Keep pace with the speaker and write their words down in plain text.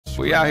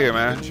We out here,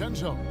 man.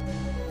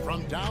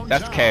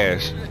 That's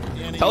cash.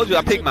 Told you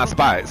I picked my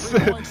spots.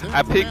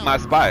 I picked my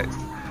spots.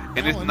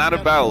 And it's not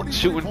about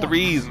shooting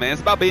threes, man.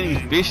 It's about being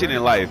efficient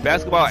in life.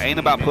 Basketball ain't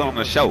about putting on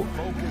a show.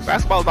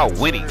 Basketball is about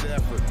winning.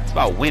 It's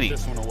about winning.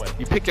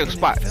 You pick your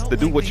spots to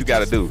do what you got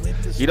to do.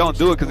 You don't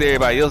do it because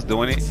everybody else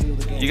doing it.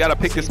 You got to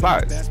pick your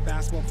spots.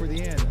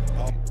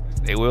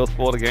 They will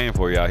spoil the game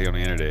for you out here on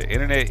the internet.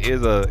 Internet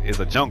is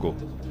a jungle.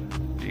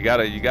 You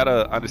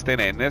gotta understand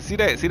that. And then see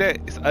that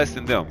it's us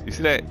and them. You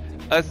see that?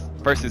 Us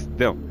versus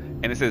them.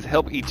 And it says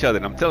help each other.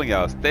 And I'm telling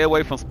y'all, stay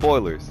away from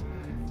spoilers.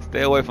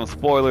 Stay away from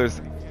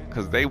spoilers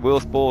because they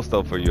will spoil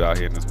stuff for you out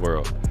here in this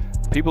world.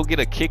 People get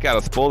a kick out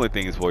of spoiling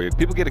things for you.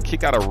 People get a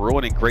kick out of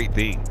ruining great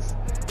things.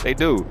 They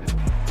do.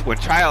 When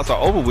tryouts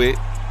are over with,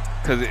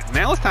 because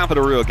now it's time for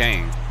the real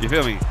game. You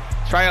feel me?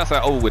 Tryouts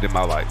are over with in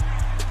my life.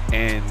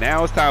 And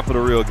now it's time for the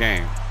real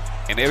game.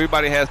 And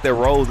everybody has their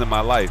roles in my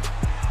life.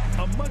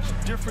 A much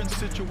different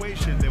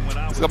situation than when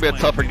I was It's going to be a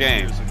tougher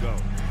game.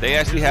 They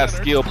actually have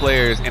skilled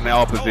players in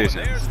all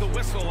positions.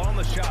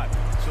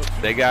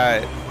 They're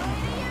going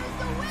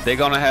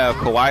to have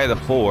Kawhi at the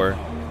 4,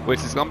 which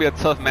is going to be a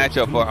tough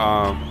matchup for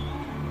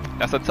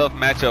that's a tough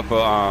matchup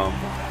for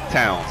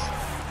Towns.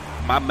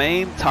 My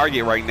main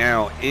target right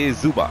now is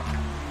Zubac.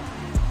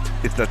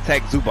 It's to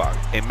attack Zubac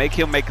and make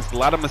him make a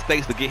lot of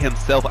mistakes to get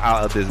himself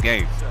out of this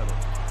game.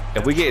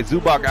 If we get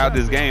Zubac out of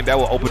this game, that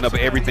will open up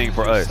everything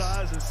for us.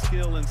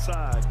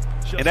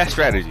 And that's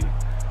strategy.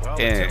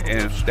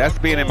 And that's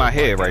being in my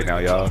head right now,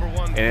 y'all.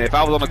 And if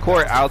I was on the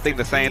court, I would think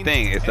the same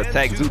thing. It's to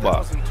attack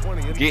Zubac.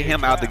 Get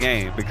him out the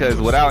game. Because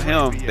without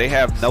him, they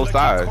have no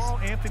size.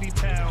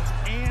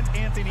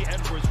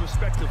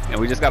 And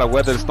we just got to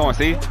weather the storm.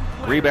 See?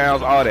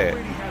 Rebounds, all that.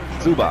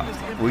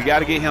 Zubac. We got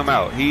to get him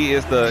out.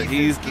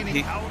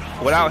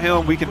 Without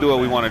him, we can do what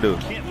we want to do.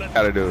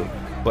 Got to do.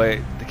 But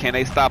can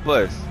they stop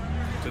us?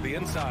 To the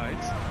inside.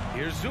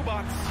 Here's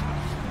Zubac.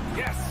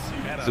 Yes.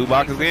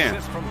 Zubac is in.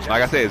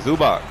 Like I said,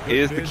 Zubac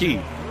is the key.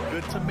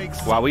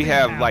 While we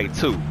have like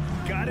two.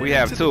 We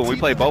have two, and we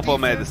play both of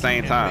them at the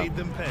same time.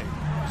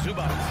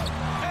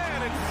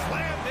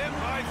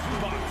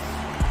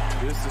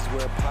 This is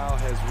where Powell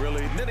has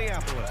really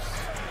Minneapolis.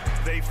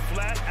 They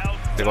flat out.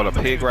 They're gonna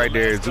pick right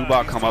there.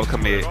 Zubac come up,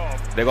 commit.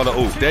 They're gonna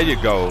ooh, there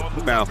you go.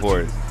 Who's bound for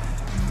it?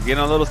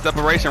 Getting a little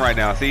separation right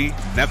now. See?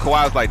 Now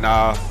Kawhi's like,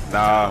 nah.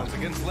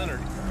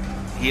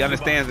 He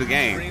understands the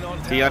game.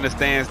 He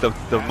understands the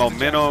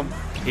momentum.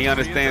 He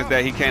understands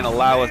that he can't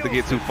allow us to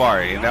get too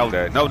far. And that was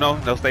that. No,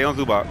 stay on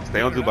Zubac.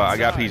 Stay on Zubac. I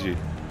got PG.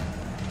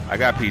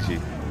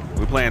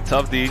 We're playing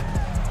tough D.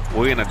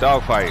 We're in a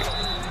dogfight.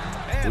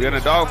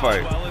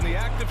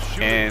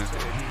 And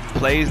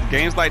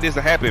games like this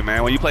will happen,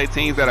 man. When you play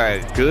teams that are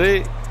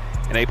good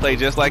and they play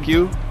just like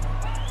you,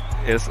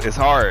 it's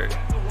hard.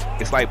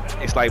 It's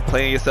like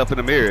playing yourself in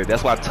the mirror.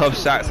 That's why tough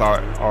shots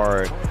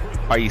are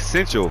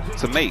essential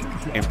to make,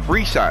 and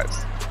free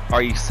shots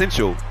are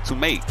essential to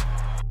make.